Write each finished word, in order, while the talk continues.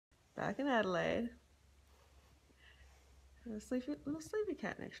Back in Adelaide. A little sleepy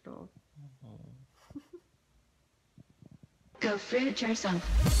cat next door. Go fruit yourself.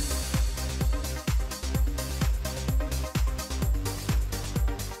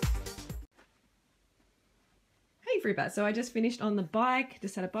 Hey Fruitbat, so I just finished on the bike,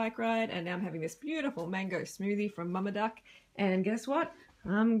 just had a bike ride, and now I'm having this beautiful mango smoothie from Mama Duck. And guess what?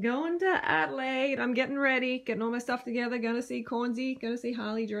 I'm going to Adelaide. I'm getting ready, getting all my stuff together, going to see Cornsey, going to see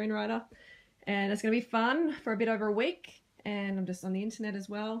Harley, Drone Rider. And it's going to be fun for a bit over a week. And I'm just on the internet as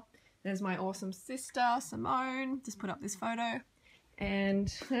well. There's my awesome sister, Simone. Just put up this photo. And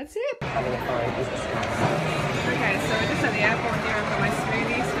that's it. Okay, so we're just at the airport here. I've got my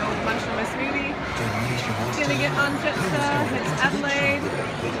smoothie, still munching on my smoothie. Gonna get on Jetstar, head to Adelaide.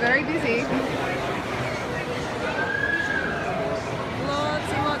 It's very busy.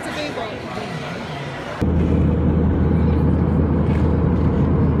 Lots and lots of people.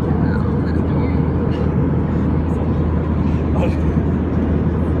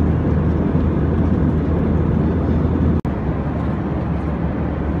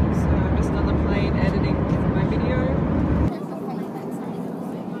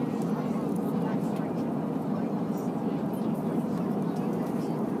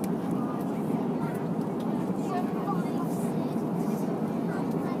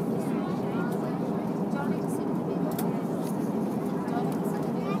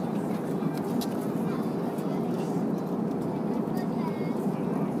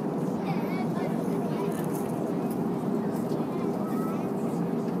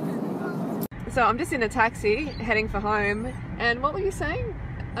 So I'm just in a taxi heading for home, and what were you saying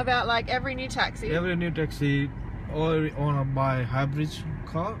about like every new taxi? Every new taxi, or on a buy hybrid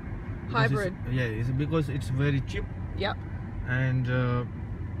car. Hybrid. It's because it's very cheap. Yep. And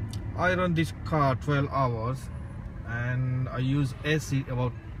I run this car 12 hours, and I use AC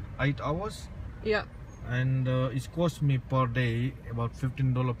about 8 hours. Yep. And it costs me per day about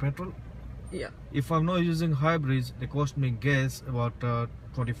 $15 petrol. Yeah. If I'm not using hybrids, they cost me gas about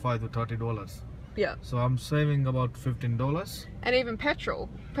 $25 to $30. Yeah. So I'm saving about $15. And even petrol.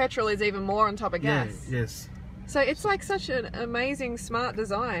 Petrol is even more on top of gas. Yeah, yes. So it's like such an amazing, smart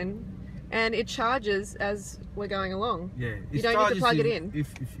design, and it charges as we're going along. Yeah. You don't need to plug it in.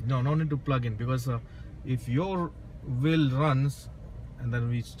 No need to plug in, because if your wheel runs, and then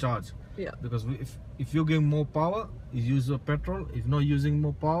we charge. Yeah. Because if you give more power, you use a petrol. If not using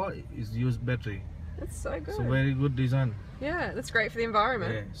more power, is use battery. That's so good. So very good design. Yeah, that's great for the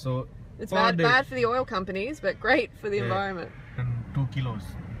environment. Yeah. So it's bad for the oil companies, but great for the environment. And 2 kilos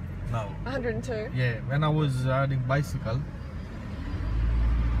now. 102. Yeah. When I was riding bicycle.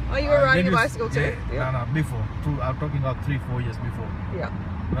 Oh, you were riding a bicycle too? Yeah. No, before. I'm talking about 3-4 years before. Yeah.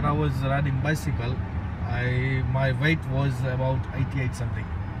 When I was riding bicycle, my weight was about 88 something.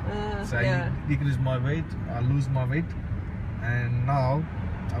 So yeah. I decrease my weight, I lose my weight, and now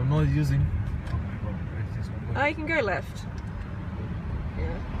I'm not using. Oh my god, oh, you can go left.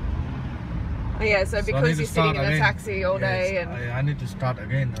 Yeah. Oh yeah, so because you're sitting in a taxi all day, and I need to start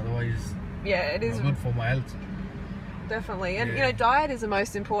again, otherwise. Yeah, it is good for my health. Definitely, and you know, diet is the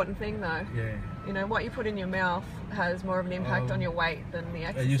most important thing, though. Yeah. You know, what you put in your mouth has more of an impact on your weight than the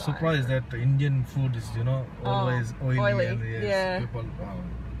exercise. You're surprised that Indian food is, you know, always oily. And yeah. People, wow.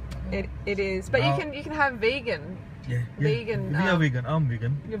 It is, but you can have vegan. Yeah. Vegan. We are vegan. I'm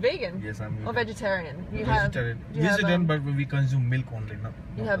vegan. You're vegan. Yes, I'm vegan. Or vegetarian. Vegetarian, but we consume milk only. No.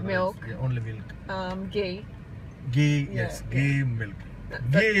 You have milk. Yeah, only milk. Ghee. Ghee, yes, ghee milk.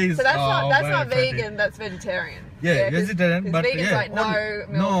 Ghee is. So that's not vegan. That's vegetarian. Yeah, vegetarian, but vegan's like no milk.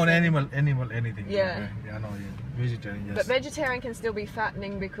 No animal, anything. Yeah. Yeah, no, yeah. Vegetarian, yes. But vegetarian can still be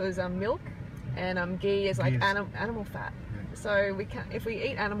fattening because milk and ghee is like animal fat. So we can, if we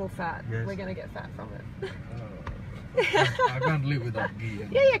eat animal fat, we're gonna get fat from it. I can't live without ghee.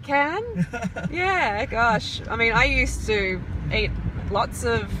 Yeah, you can. Yeah, gosh. I mean, I used to eat lots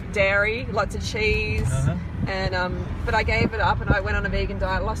of dairy, lots of cheese, and but I gave it up and I went on a vegan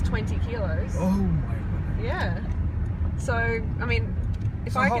diet. Lost 20 kilos. Oh my god. Yeah. So I mean,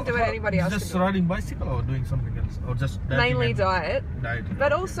 if I can do it, anybody else can do it. Just riding bicycle or doing something else, or just mainly diet. Diet.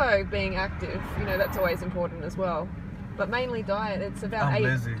 But also being active. You know, that's always important as well. But mainly diet. It's about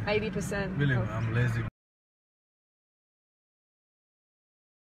 80%. Really, I'm lazy.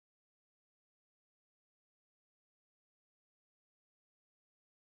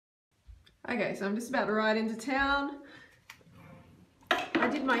 Okay, so I'm just about to ride into town. I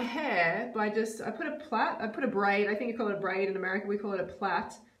did my hair by I put a plait, I put a braid, I think you call it a braid in America, we call it a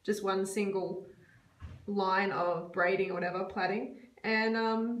plait, just one single line of braiding or whatever, plaiting,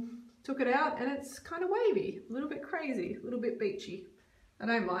 and took it out and it's kind of wavy, a little bit crazy, a little bit beachy. I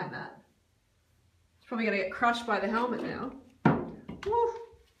don't mind that. It's probably going to get crushed by the helmet now. Woo.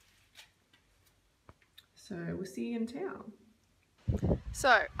 So we'll see you in town.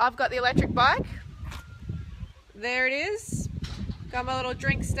 So I've got the electric bike. There it is. Got my little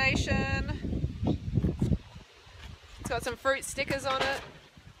drink station. It's got some fruit stickers on it.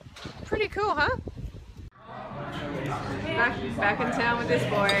 Pretty cool, huh? Back in town with this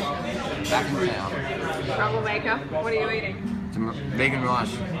boy. Back in town. Troublemaker. What are you eating? Some vegan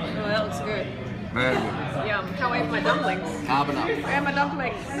rice. Oh, that looks good. Very good. Yum. Can't wait for my dumplings. Carbon up. Where are my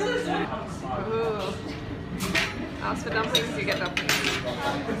dumplings? Ooh. Ask for dumplings, you get dumplings.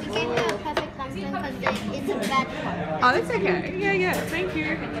 You get the perfect dumpling because it's a bad one. Oh, that's okay. Yeah, thank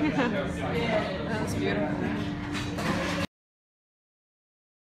you. That's beautiful.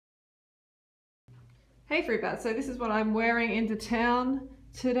 Hey Fruit Bats, so this is what I'm wearing into town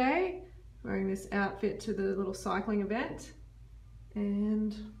today. Wearing this outfit to the little cycling event.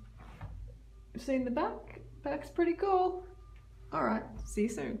 And you've seen the back. Back's pretty cool. Alright, see you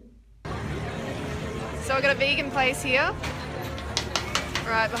soon. So we've got a vegan place here,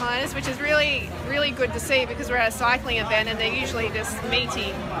 right behind us, which is really, really good to see because we're at a cycling event and they're usually just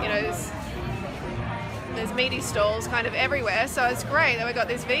meaty, you know, there's meaty stalls kind of everywhere, so it's great that we've got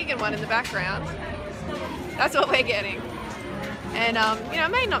this vegan one in the background. That's what we're getting. And, you know,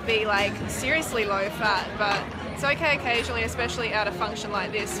 it may not be like seriously low fat, but it's okay occasionally, especially at a function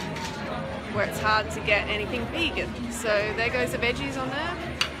like this where it's hard to get anything vegan. So there goes the veggies on there.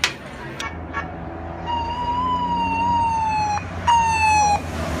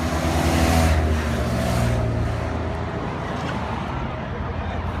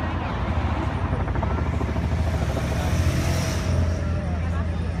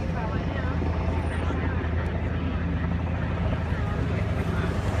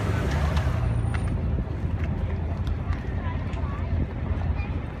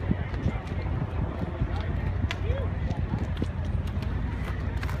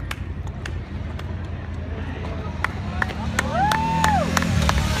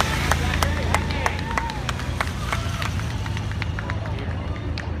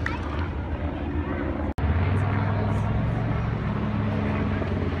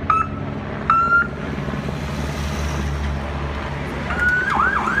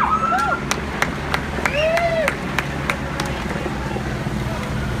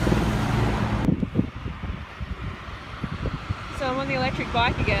 So I'm on the electric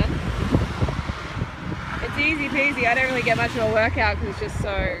bike again. It's easy peasy. I don't really get much of a workout because it's just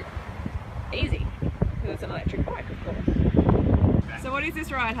so easy. Because it's an electric bike, of course. So what is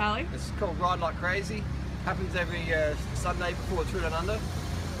this ride, Harley? It's called Ride Like Crazy. Happens every Sunday before True Down Under.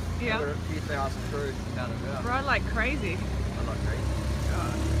 Yeah. Got a few thousand crew out and about. Ride like crazy. Ride Like Crazy.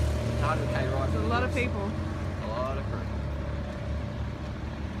 God. 100k ride. There's a lot of people. A lot of crew.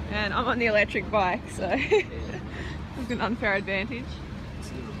 And I'm on the electric bike, so it's an unfair advantage.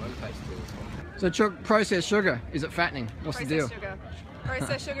 So processed sugar, is it fattening? What's the deal? Sugar.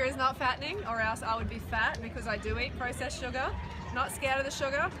 Processed sugar is not fattening, or else I would be fat because I do eat processed sugar. Not scared of the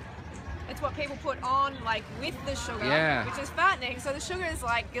sugar. It's what people put on like with the sugar, which is fattening. So the sugar is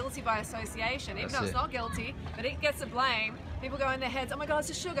like guilty by association, even though it's not guilty, but it gets the blame. People go in their heads, oh my god, it's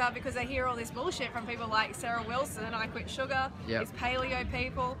the sugar, because they hear all this bullshit from people like Sarah Wilson, I quit sugar, these paleo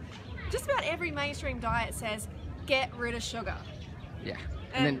people. Just about every mainstream diet says, get rid of sugar. Yeah.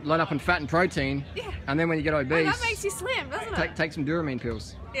 And then load up on fat and protein, and then when you get obese, that makes you slim, doesn't it? Take some Duramine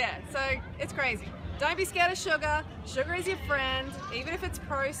pills. Yeah, so it's crazy. Don't be scared of sugar. Sugar is your friend, even if it's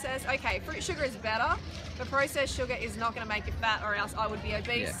processed. Okay, fruit sugar is better, but processed sugar is not going to make you fat, or else I would be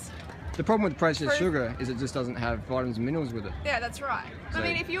obese. Yeah. The problem with processed sugar is it just doesn't have vitamins and minerals with it. Yeah, that's right. So, I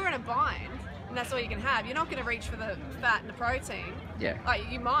mean, if you're in a bind, and that's all you can have, you're not going to reach for the fat and the protein. Yeah. Like,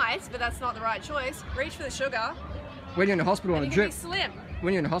 you might, but that's not the right choice. Reach for the sugar. When you're in the hospital on a drip, be slim.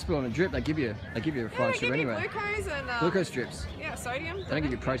 When you're in the hospital on a drip, they give you refined sugar anyway. Glucose and glucose strips. Yeah, sodium. They don't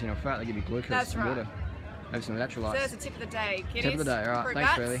give you protein or fat. They give you glucose and water. Maybe some electrolytes. So that's a tip of the day, kiddies. Tip of the day. All right.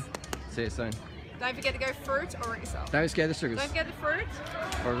 Thanks, Freelee. See you soon. Don't forget to go fruit or root yourself. Don't be scared of the sugars. Don't forget the fruit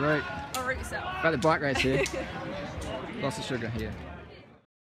or root. Or root yourself. About the bike race here. Lots of sugar here.